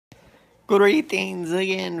Greetings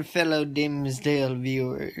again, fellow Dimsdale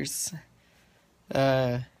viewers.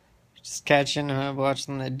 Just catching up,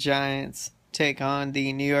 watching the Giants take on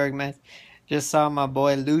the New York Mets. Just saw my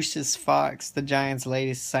boy Lucius Fox, the Giants'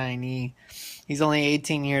 latest signee. He's only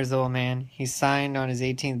 18 years old, man. He signed on his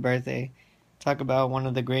 18th birthday. Talk about one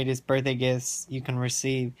of the greatest birthday gifts you can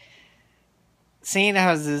receive. Seeing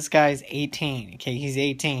as this guy's 18, okay, he's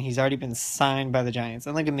 18. He's already been signed by the Giants.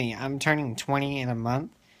 And look at me, I'm turning 20 in a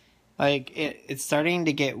month. Like, it's starting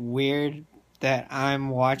to get weird that I'm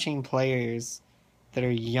watching players that are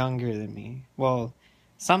younger than me. Well,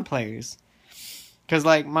 some players. Because,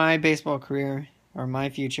 like, my baseball career or my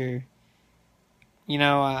future,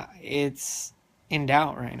 it's in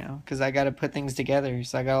doubt right now. Because I got to put things together.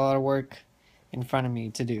 So I got a lot of work in front of me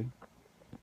to do.